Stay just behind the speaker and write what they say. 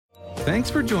Thanks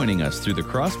for joining us through the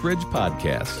Crossbridge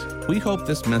Podcast. We hope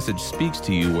this message speaks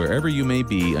to you wherever you may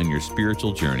be on your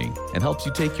spiritual journey and helps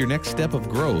you take your next step of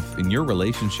growth in your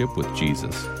relationship with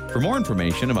Jesus. For more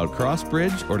information about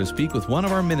Crossbridge or to speak with one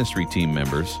of our ministry team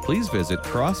members, please visit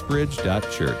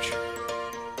crossbridge.church.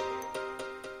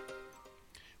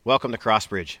 Welcome to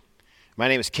Crossbridge. My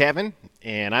name is Kevin,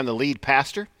 and I'm the lead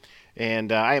pastor,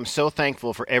 and I am so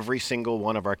thankful for every single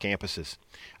one of our campuses.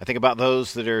 I think about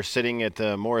those that are sitting at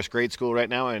the Morris Grade School right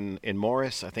now in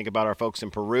Morris. I think about our folks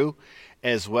in Peru,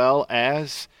 as well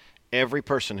as every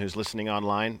person who's listening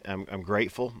online. I'm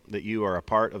grateful that you are a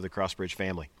part of the Crossbridge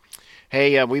family.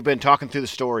 Hey, we've been talking through the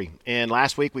story, and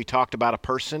last week we talked about a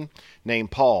person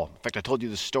named Paul. In fact, I told you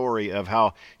the story of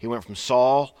how he went from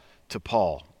Saul to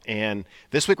Paul. And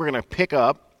this week we're going to pick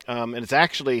up, and it's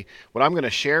actually, what I'm going to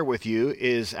share with you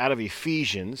is out of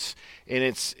Ephesians, and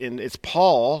it's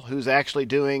Paul who's actually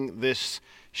doing this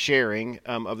sharing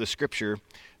of the scripture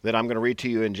that I'm going to read to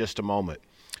you in just a moment.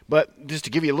 But just to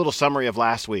give you a little summary of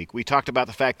last week, we talked about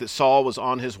the fact that Saul was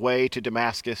on his way to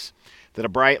Damascus, that a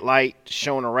bright light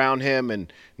shone around him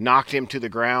and knocked him to the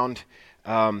ground,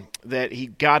 that he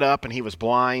got up and he was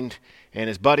blind, and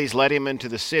his buddies led him into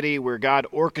the city where God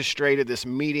orchestrated this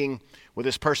meeting with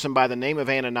this person by the name of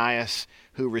Ananias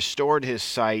who restored his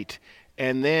sight.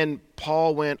 And then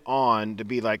Paul went on to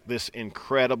be like this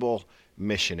incredible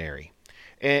missionary.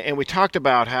 And we talked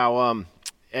about how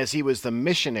as he was the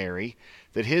missionary,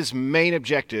 that his main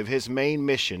objective, his main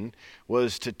mission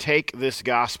was to take this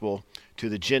gospel to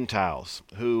the Gentiles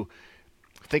who,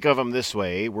 think of them this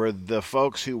way, were the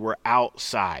folks who were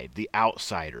outside, the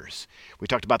outsiders. We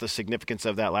talked about the significance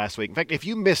of that last week. In fact, if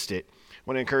you missed it, I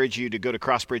want to encourage you to go to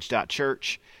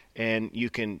crossbridge.church and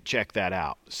you can check that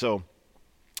out. So,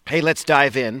 hey, let's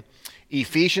dive in.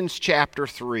 Ephesians chapter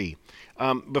 3.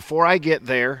 Before I get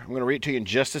there, I'm going to read it to you in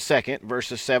just a second,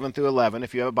 verses 7 through 11.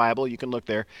 If you have a Bible, you can look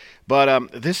there.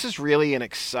 But this is really an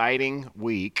exciting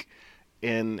week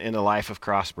in the life of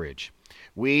Crossbridge.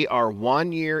 We are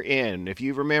 1 year in. If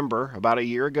you remember, about a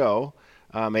year ago,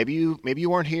 maybe you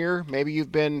weren't here. Maybe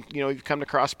you've been, you've come to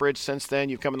Crossbridge since then.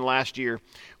 You've come in the last year.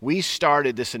 We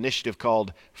started this initiative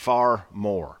called Far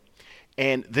More,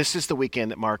 and this is the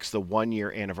weekend that marks the 1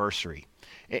 year anniversary.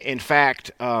 In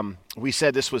fact, we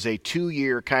said this was a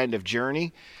 2-year kind of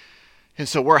journey, and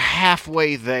so we're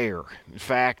halfway there. In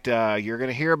fact, you're going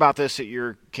to hear about this at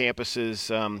your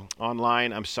campuses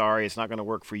online. I'm sorry, it's not going to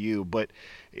work for you, but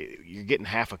you're getting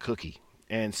half a cookie.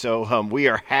 And so we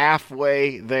are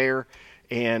halfway there,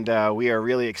 and we are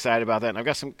really excited about that. And I've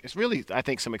got some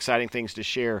exciting things to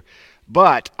share.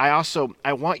 But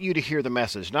I want you to hear the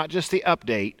message, not just the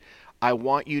update. I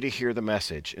want you to hear the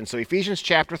message. And so Ephesians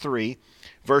chapter 3,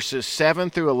 verses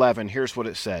 7 through 11, here's what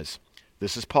it says.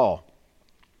 This is Paul.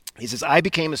 He says, I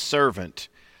became a servant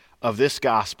of this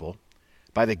gospel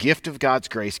by the gift of God's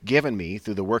grace given me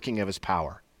through the working of his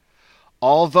power.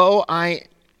 Although I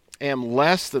am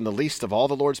less than the least of all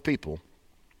the Lord's people,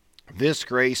 this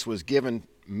grace was given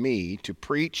me to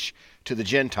preach to the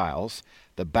Gentiles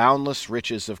the boundless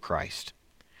riches of Christ,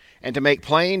 and to make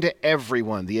plain to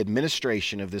everyone the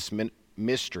administration of this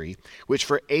mystery, which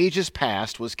for ages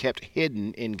past was kept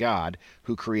hidden in God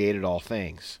who created all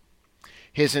things.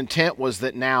 His intent was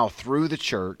that now, through the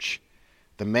church,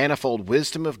 the manifold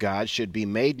wisdom of God should be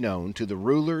made known to the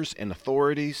rulers and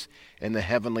authorities in the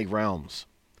heavenly realms,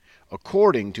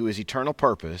 according to his eternal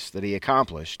purpose that he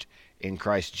accomplished in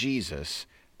Christ Jesus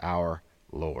our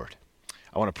Lord.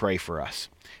 I want to pray for us.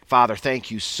 Father,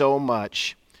 thank you so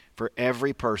much for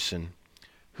every person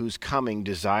who's coming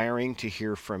desiring to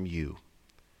hear from you.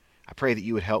 I pray that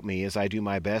you would help me as I do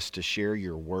my best to share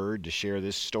your word, to share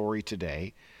this story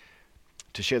today,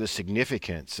 to share the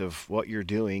significance of what you're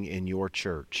doing in your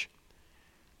church.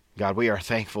 God, we are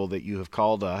thankful that you have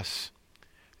called us.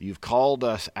 You've called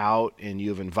us out and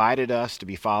you've invited us to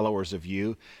be followers of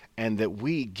you, and that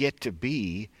we get to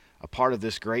be a part of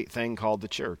this great thing called the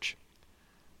church.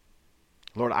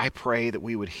 Lord, I pray that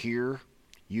we would hear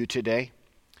you today,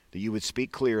 that you would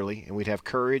speak clearly, and we'd have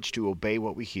courage to obey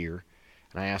what we hear.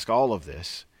 And I ask all of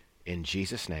this in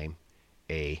Jesus' name,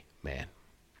 amen.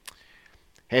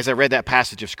 As I read that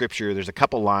passage of Scripture, there's a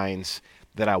couple lines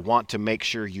that I want to make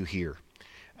sure you hear.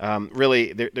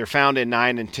 Really, they're found in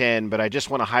 9 and 10, but I just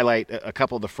want to highlight a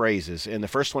couple of the phrases. And the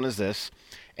first one is this: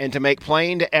 and to make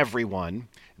plain to everyone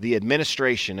the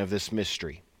administration of this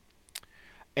mystery.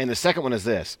 And the second one is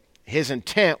this: his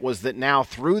intent was that now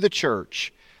through the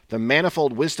church, the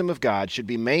manifold wisdom of God should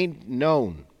be made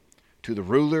known to the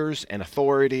rulers and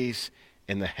authorities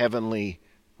in the heavenly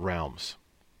realms.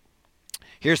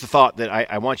 Here's the thought that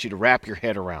I want you to wrap your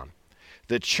head around.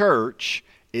 The church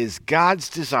is God's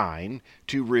design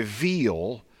to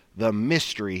reveal the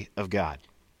mystery of God.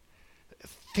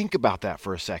 Think about that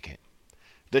for a second.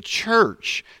 The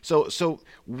church, so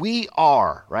we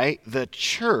are, right? The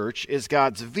church is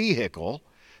God's vehicle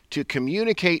to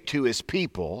communicate to his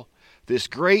people this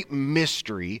great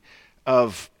mystery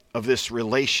of this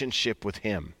relationship with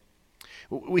him.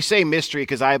 We say mystery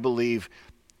because I believe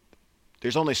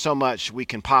there's only so much we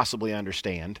can possibly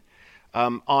understand.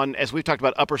 As we've talked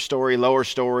about upper story, lower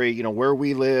story, where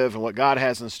we live and what God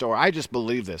has in store, I just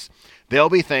believe this. There'll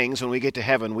be things when we get to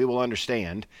heaven we will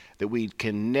understand that we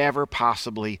can never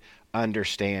possibly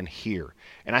understand here.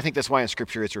 And I think that's why in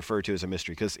Scripture it's referred to as a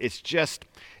mystery, because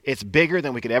it's bigger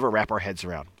than we could ever wrap our heads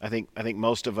around. I think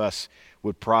most of us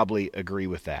would probably agree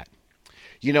with that.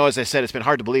 As I said, it's been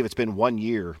hard to believe it's been 1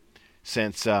 year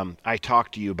since I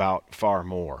talked to you about Far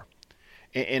More.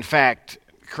 In fact,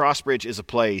 Crossbridge is a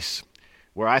place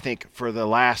where I think for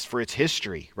its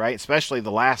history, right, especially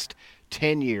the last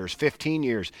 10 years, 15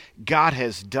 years, God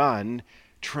has done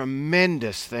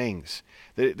tremendous things,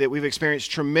 that we've experienced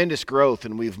tremendous growth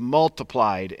and we've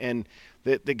multiplied, and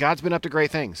that God's been up to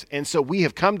great things. And so we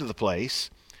have come to the place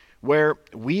where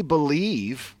we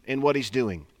believe in what he's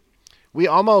doing. We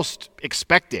almost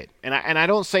expect it. And I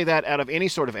don't say that out of any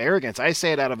sort of arrogance. I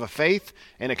say it out of a faith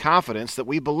and a confidence that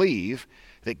we believe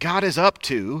that God is up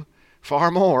to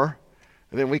far more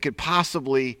than we could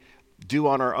possibly do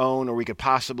on our own, or we could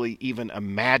possibly even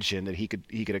imagine that he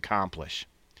could accomplish.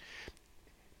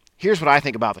 Here's what I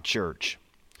think about the church.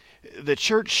 The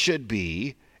church should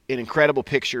be an incredible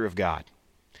picture of God.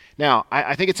 Now,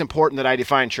 I think it's important that I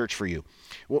define church for you.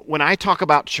 When I talk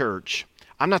about church,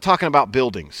 I'm not talking about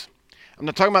buildings. I'm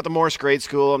not talking about the Morris Grade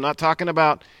School. I'm not talking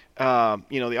about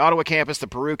the Ottawa campus, the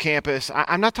Peru campus.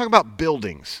 I'm not talking about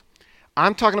buildings.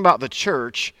 I'm talking about the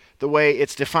church the way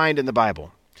it's defined in the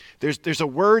Bible. There's a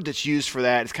word that's used for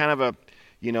that. It's kind of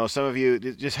a, some of you,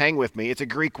 just hang with me. It's a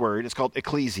Greek word. It's called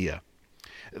ecclesia.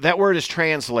 That word is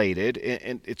translated,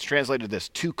 and it's translated this,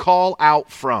 to call out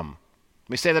from. Let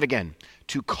me say that again.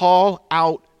 To call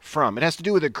out from. It has to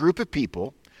do with a group of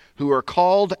people who are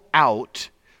called out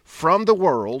from the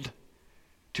world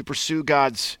to pursue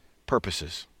God's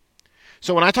purposes.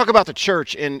 So when I talk about the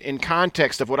church in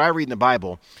context of what I read in the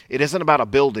Bible, it isn't about a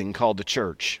building called the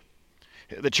church.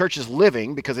 The church is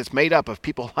living because it's made up of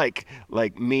people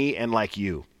like me and like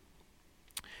you.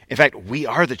 In fact, we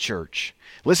are the church.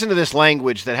 Listen to this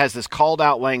language that has this called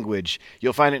out language.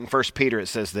 You'll find it in 1 Peter. It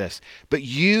says this, "But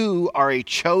you are a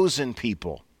chosen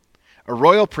people, a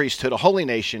royal priesthood, a holy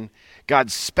nation,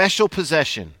 God's special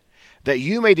possession, that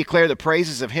you may declare the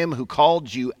praises of him who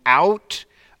called you out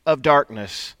of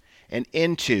darkness and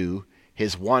into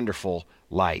his wonderful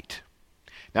light."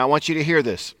 Now, I want you to hear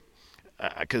this,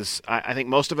 because I think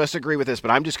most of us agree with this,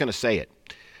 but I'm just going to say it.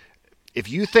 If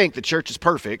you think the church is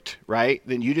perfect, right,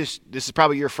 then this is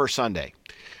probably your first Sunday.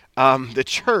 The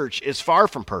church is far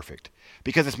from perfect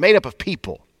because it's made up of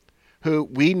people who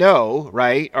we know,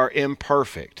 right, are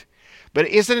imperfect. But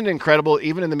isn't it incredible,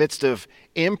 even in the midst of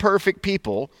imperfect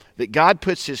people, that God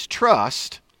puts his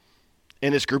trust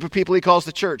in this group of people he calls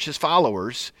the church, his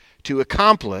followers, to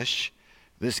accomplish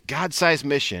this God-sized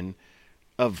mission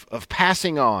of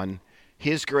passing on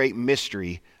his great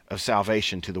mystery of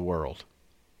salvation to the world.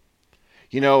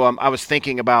 I was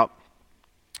thinking about,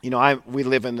 we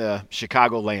live in the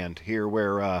Chicagoland here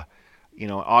where,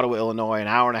 Ottawa, Illinois, an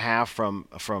hour and a half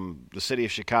from the city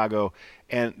of Chicago,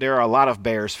 and there are a lot of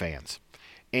Bears fans.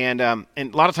 And a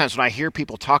lot of times when I hear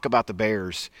people talk about the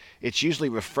Bears, it's usually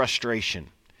with frustration.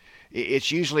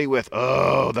 It's usually with,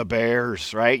 the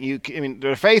Bears, right?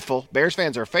 They're faithful. Bears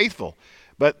fans are faithful,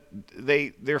 but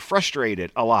they're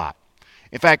frustrated a lot.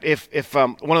 In fact, if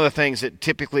one of the things that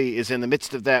typically is in the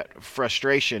midst of that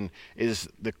frustration is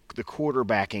the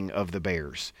quarterbacking of the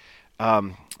Bears.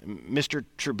 Mr.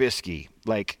 Trubisky,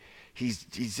 he's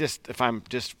just, if I'm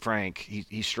just frank,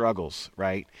 he struggles,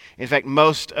 right? In fact,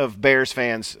 most of Bears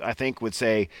fans, I think, would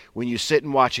say when you sit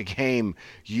and watch a game,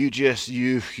 you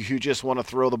just want to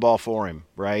throw the ball for him,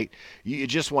 right? You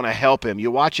just want to help him.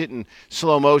 You watch it in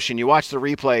slow motion, you watch the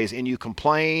replays, and you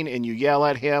complain and you yell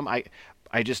at him.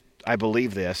 I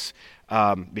believe this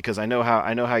because I know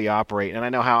how you operate, and I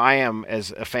know how I am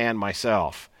as a fan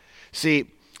myself. See,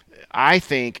 I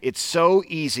think it's so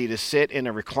easy to sit in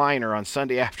a recliner on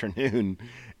Sunday afternoon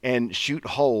and shoot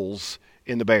holes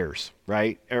in the Bears,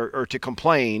 right? Or to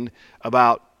complain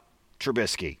about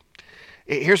Trubisky.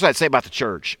 Here's what I'd say about the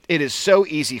church. It is so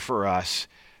easy for us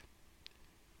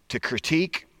to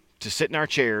critique, to sit in our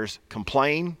chairs,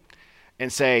 complain,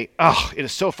 and say, it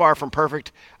is so far from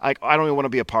perfect, I don't even want to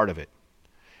be a part of it.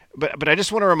 But I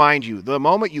just want to remind you, the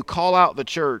moment you call out the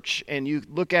church and you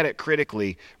look at it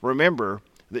critically, remember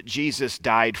that Jesus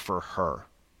died for her.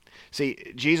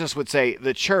 See, Jesus would say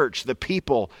the church, the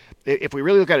people, if we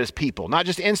really look at it as people, not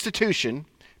just institution,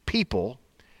 people,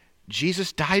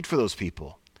 Jesus died for those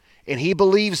people. And he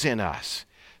believes in us.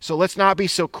 So let's not be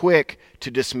so quick to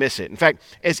dismiss it. In fact,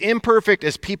 as imperfect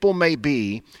as people may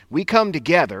be, we come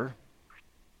together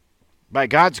by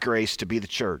God's grace to be the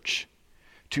church,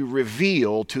 to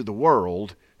reveal to the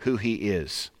world who he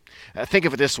is. Think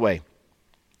of it this way.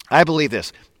 I believe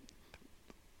this.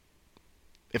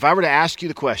 If I were to ask you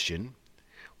the question,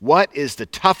 what is the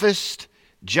toughest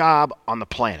job on the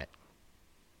planet?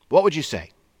 What would you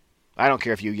say? I don't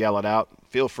care if you yell it out.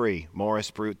 Feel free. Morris,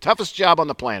 Brute. Toughest job on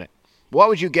the planet. What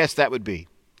would you guess that would be?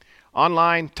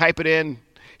 Online, type it in.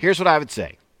 Here's what I would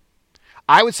say.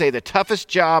 I would say the toughest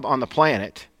job on the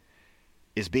planet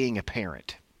is being a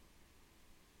parent.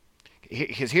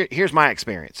 Here's my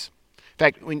experience. In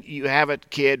fact, when you have a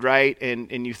kid, right,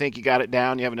 and you think you got it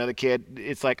down, you have another kid,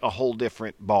 it's like a whole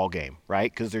different ball game,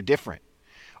 right, because they're different.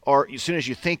 Or as soon as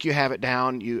you think you have it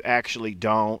down, you actually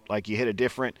don't. Like you hit a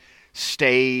different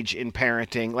stage in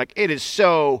parenting. Like it is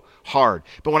so hard.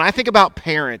 But when I think about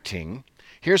parenting,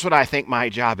 here's what I think my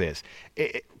job is.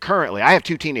 Currently, I have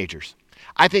 2 teenagers.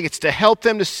 I think it's to help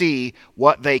them to see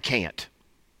what they can't.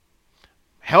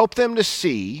 Help them to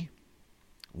see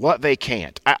what they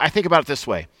can't. I think about it this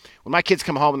way. When my kids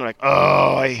come home and they're like,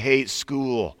 oh, I hate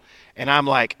school. And I'm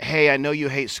like, hey, I know you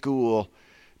hate school,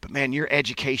 but man, your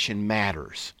education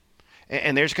matters.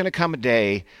 And there's going to come a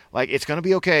day, like it's going to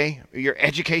be okay. Your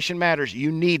education matters.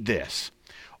 You need this.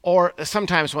 Or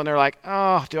sometimes when they're like,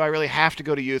 oh, do I really have to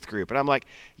go to youth group? And I'm like,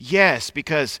 yes,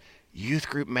 because youth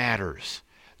group matters.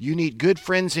 You need good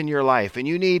friends in your life, and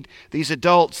you need these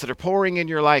adults that are pouring in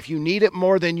your life. You need it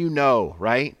more than you know,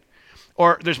 right?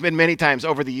 Or there's been many times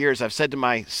over the years I've said to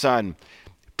my son,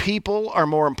 people are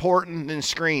more important than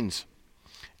screens.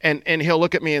 And he'll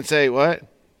look at me and say, what?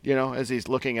 You know, as he's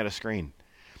looking at a screen.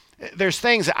 There's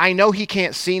things that I know he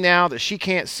can't see now, that she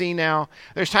can't see now.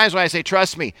 There's times when I say,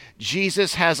 trust me,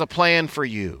 Jesus has a plan for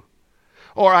you.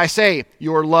 Or I say,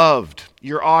 you're loved,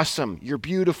 you're awesome, you're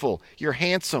beautiful, you're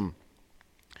handsome.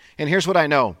 And here's what I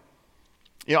know.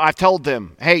 You know, I've told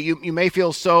them, hey, you may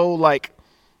feel so like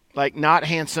not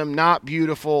handsome, not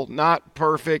beautiful, not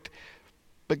perfect,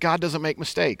 but God doesn't make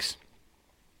mistakes.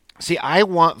 See, I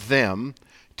want them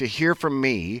to hear from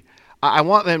me. I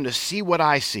want them to see what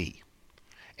I see.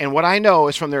 And what I know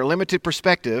is from their limited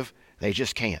perspective, they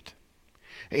just can't.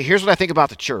 Here's what I think about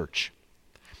the church.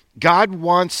 God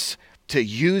wants to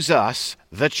use us,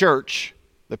 the church,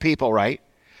 the people, right,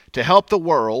 to help the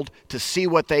world to see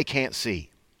what they can't see.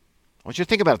 I want you to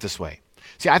think about it this way.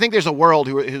 See, I think there's a world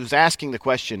who's asking the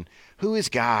question, who is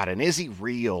God and is he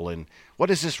real and what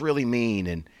does this really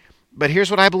mean? But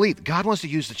here's what I believe. God wants to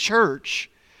use the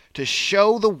church to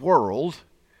show the world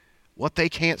what they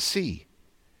can't see.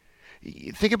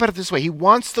 Think about it this way. He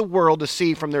wants the world to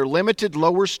see from their limited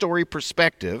lower story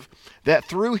perspective that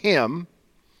through him,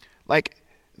 like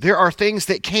there are things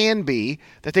that can be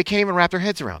that they can't even wrap their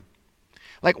heads around.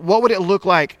 Like what would it look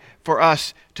like for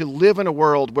us to live in a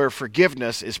world where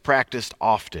forgiveness is practiced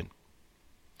often?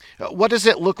 What does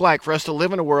it look like for us to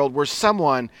live in a world where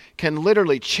someone can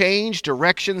literally change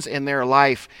directions in their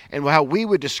life, and how we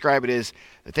would describe it is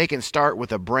that they can start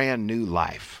with a brand new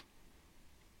life?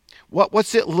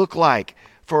 What's it look like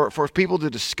for people to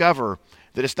discover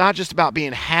that it's not just about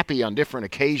being happy on different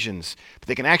occasions, but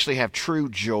they can actually have true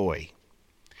joy?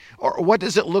 Or what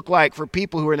does it look like for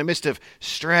people who are in the midst of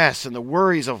stress and the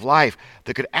worries of life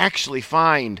that could actually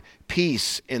find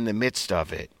peace in the midst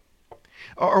of it?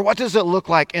 Or what does it look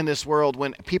like in this world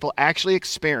when people actually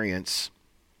experience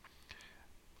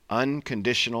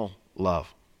unconditional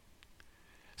love?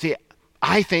 See,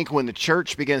 I think when the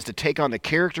church begins to take on the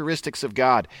characteristics of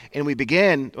God, and we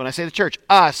begin, when I say the church,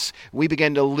 us, we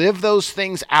begin to live those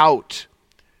things out,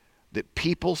 that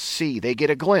people see, they get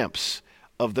a glimpse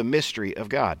of the mystery of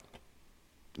God.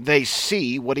 They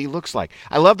see what he looks like.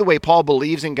 I love the way Paul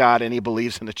believes in God and he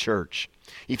believes in the church.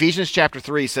 Ephesians chapter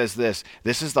 3 says this.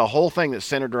 This is the whole thing that's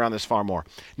centered around this far more.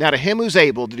 Now to him who's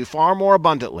able to do far more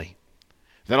abundantly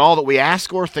than all that we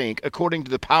ask or think, according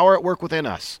to the power at work within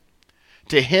us,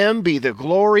 to him be the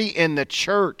glory in the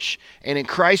church and in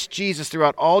Christ Jesus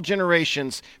throughout all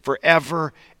generations,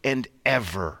 forever and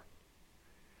ever.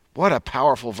 What a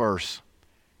powerful verse.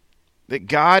 That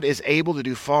God is able to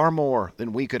do far more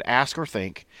than we could ask or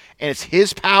think. And it's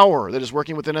his power that is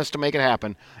working within us to make it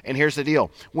happen. And here's the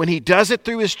deal. When he does it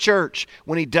through his church,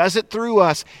 when he does it through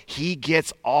us, he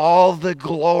gets all the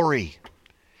glory.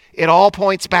 It all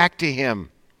points back to him.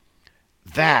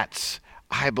 That's,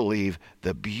 I believe,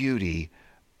 the beauty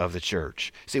of the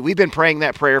church. See, we've been praying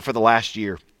that prayer for the last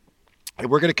year, and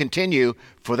we're going to continue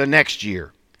for the next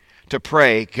year to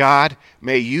pray, God,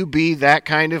 may you be that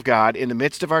kind of God in the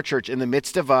midst of our church, in the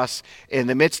midst of us, in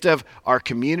the midst of our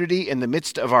community, in the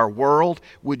midst of our world.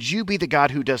 Would you be the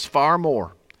God who does far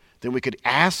more than we could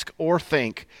ask or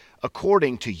think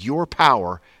according to your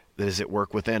power that is at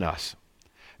work within us?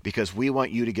 Because we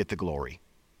want you to get the glory,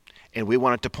 and we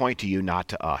want it to point to you, not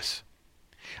to us.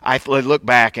 I look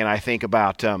back and I think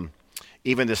about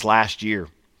even this last year.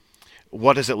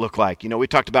 What does it look like? You know, we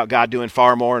talked about God doing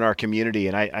far more in our community,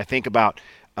 and I think about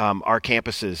our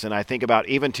campuses, and I think about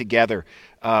even together,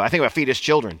 I think about Feed Us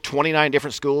Children, 29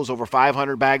 different schools, over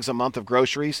 500 bags a month of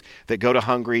groceries that go to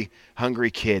hungry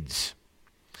kids.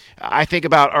 I think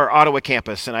about our Ottawa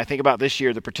campus, and I think about this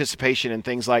year the participation in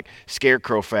things like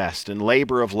Scarecrow Fest and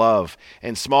Labor of Love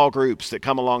and small groups that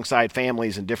come alongside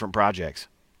families in different projects.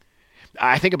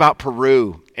 I think about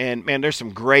Peru, and man, there's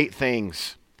some great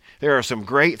things. There are some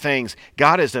great things.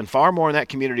 God has done far more in that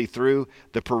community through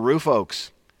the Peru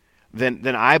folks than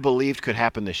I believed could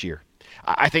happen this year.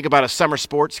 I think about a summer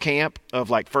sports camp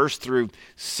of like 1st through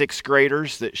 6th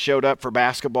graders that showed up for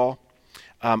basketball.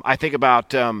 I think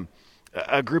about a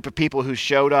group of people who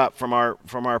showed up from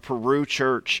our Peru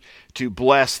church to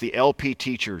bless the LP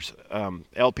teachers,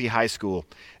 LP High School,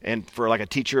 and for like a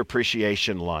teacher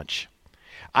appreciation lunch.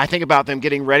 I think about them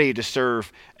getting ready to serve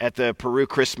at the Peru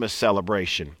Christmas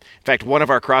celebration. In fact, one of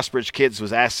our Crossbridge kids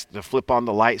was asked to flip on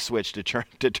the light switch to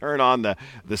turn on the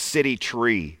city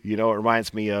tree. You know, it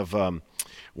reminds me of,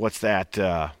 what's that?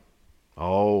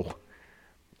 I'm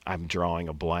drawing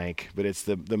a blank, but it's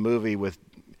the movie with,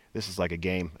 this is like a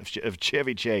game of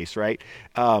Chevy Chase, right?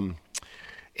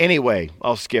 Anyway,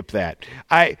 I'll skip that.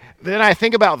 Then I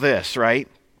think about this, right?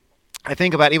 I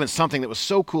think about even something that was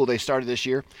so cool they started this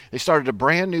year. They started a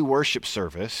brand new worship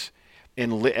service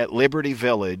at Liberty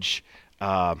Village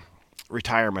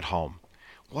retirement home.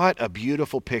 What a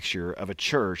beautiful picture of a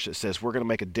church that says we're going to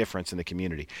make a difference in the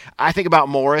community. I think about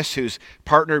Morris, who's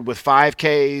partnered with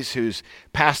 5Ks, who's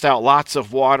passed out lots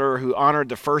of water, who honored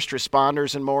the first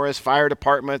responders in Morris, fire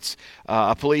departments,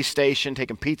 a police station,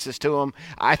 taking pizzas to them.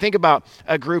 I think about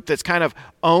a group that's kind of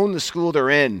owned the school they're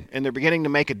in, and they're beginning to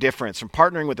make a difference, from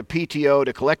partnering with the PTO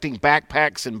to collecting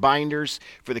backpacks and binders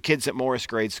for the kids at Morris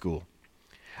Grade School.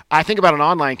 I think about an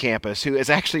online campus who has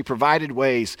actually provided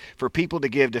ways for people to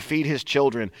give to Feed His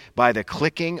Children by the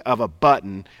clicking of a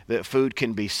button that food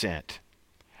can be sent.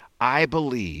 I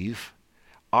believe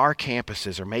our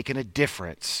campuses are making a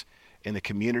difference in the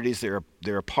communities they're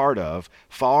a part of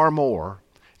far more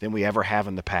than we ever have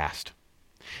in the past.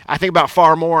 I think about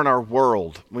far more in our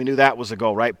world. We knew that was a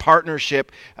goal, right?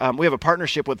 Partnership. We have a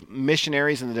partnership with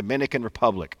missionaries in the Dominican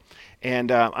Republic.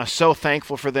 And I'm so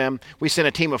thankful for them. We sent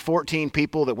a team of 14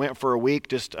 people that went for a week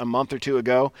just a month or two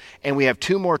ago. And we have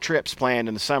 2 more trips planned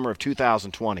in the summer of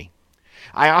 2020.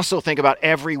 I also think about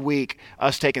every week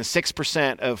us taking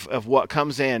 6% of what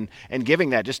comes in and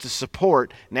giving that just to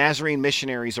support Nazarene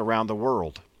missionaries around the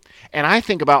world. And I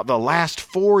think about the last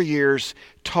 4 years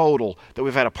total that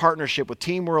we've had a partnership with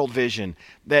Team World Vision,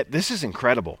 that this is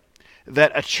incredible.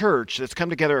 That a church that's come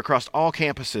together across all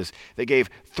campuses that gave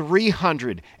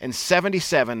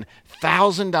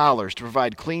 $377,000 to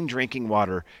provide clean drinking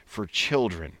water for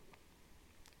children.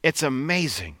 It's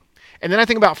amazing. And then I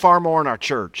think about far more in our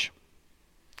church.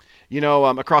 You know,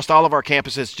 across all of our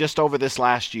campuses just over this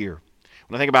last year.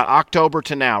 When I think about October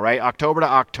to now, right? October to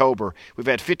October, we've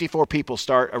had 54 people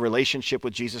start a relationship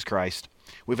with Jesus Christ.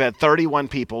 We've had 31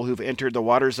 people who've entered the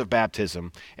waters of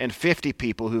baptism and 50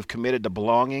 people who've committed to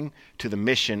belonging to the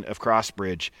mission of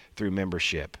Crossbridge through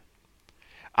membership.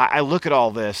 I look at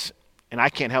all this and I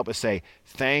can't help but say,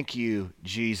 thank you,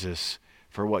 Jesus,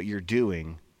 for what you're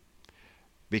doing,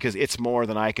 because it's more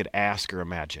than I could ask or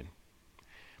imagine.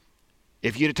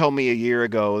 If you'd have told me a year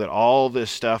ago that all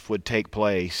this stuff would take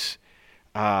place,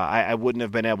 I wouldn't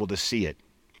have been able to see it.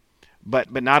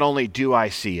 But not only do I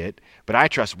see it, but I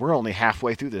trust we're only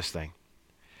halfway through this thing.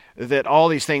 That all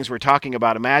these things we're talking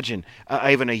about, imagine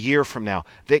even a year from now,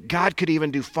 that God could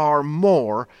even do far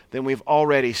more than we've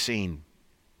already seen.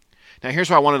 Now, here's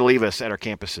where I wanted to leave us at our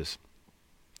campuses.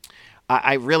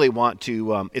 I really want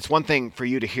to, it's one thing for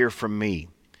you to hear from me.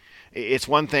 It's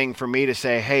one thing for me to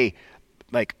say, hey,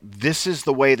 like, this is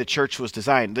the way the church was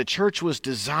designed. The church was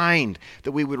designed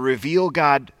that we would reveal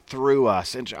God through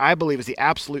us, and I believe is the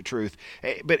absolute truth.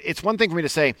 But it's one thing for me to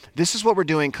say, this is what we're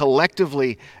doing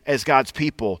collectively as God's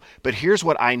people, but here's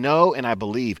what I know and I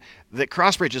believe, that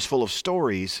Crossbridge is full of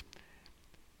stories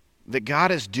that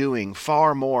God is doing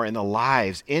far more in the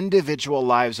lives, individual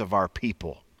lives of our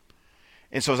people.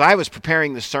 And so as I was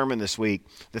preparing this sermon this week,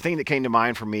 the thing that came to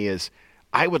mind for me is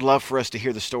I would love for us to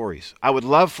hear the stories. I would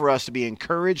love for us to be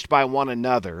encouraged by one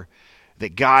another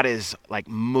that God is like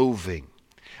moving.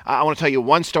 I want to tell you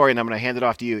one story, and I'm going to hand it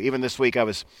off to you. Even this week, I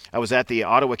was at the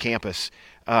Ottawa campus,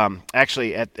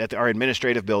 actually at our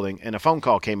administrative building, and a phone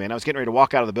call came in. I was getting ready to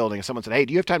walk out of the building, and someone said, "Hey,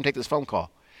 do you have time to take this phone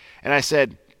call?" And I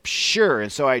said, "Sure."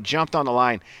 And so I jumped on the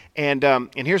line, and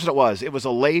here's what it was. It was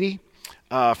a lady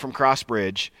from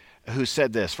Crossbridge who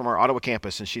said this from our Ottawa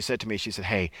campus, and she said to me, she said,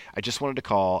 "Hey, I just wanted to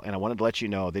call, and I wanted to let you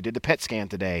know they did the PET scan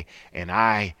today, and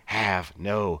I have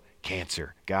no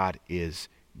cancer. God is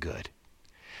good."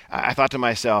 I thought to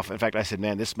myself, in fact, I said,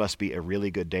 "Man, this must be a really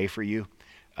good day for you.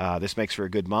 This makes for a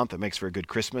good month. It makes for a good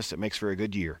Christmas. It makes for a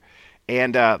good year."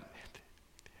 And I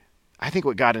think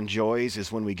what God enjoys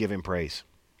is when we give him praise,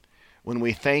 when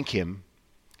we thank him,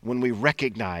 when we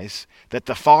recognize that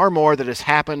the far more that has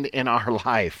happened in our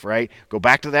life, right? Go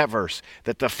back to that verse,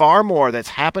 that the far more that's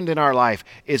happened in our life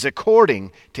is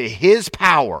according to his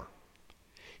power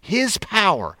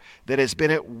that has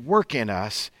been at work in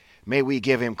us. May we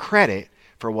give him credit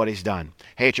for what he's done.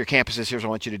 Hey, at your campuses, here's what I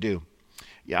want you to do.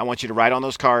 Yeah, I want you to write on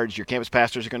those cards. Your campus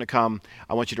pastors are going to come.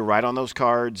 I want you to write on those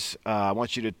cards. I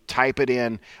want you to type it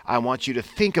in. I want you to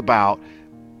think about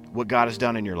what God has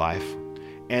done in your life.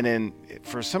 And then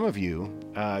for some of you,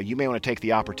 you may want to take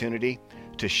the opportunity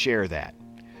to share that,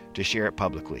 to share it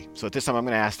publicly. So at this time, I'm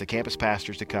going to ask the campus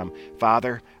pastors to come.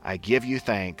 Father, I give you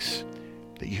thanks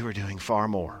that you are doing far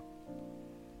more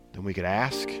than we could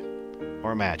ask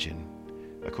or imagine,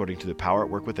 according to the power at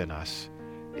work within us.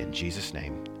 In Jesus'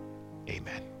 name,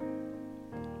 amen.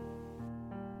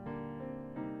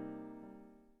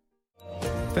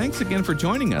 Thanks again for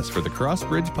joining us for the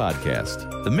Crossbridge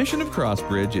Podcast. The mission of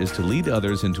Crossbridge is to lead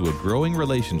others into a growing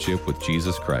relationship with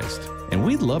Jesus Christ. And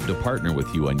we'd love to partner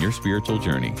with you on your spiritual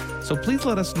journey. So please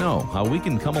let us know how we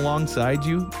can come alongside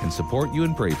you and support you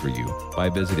and pray for you by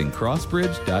visiting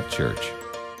crossbridge.church.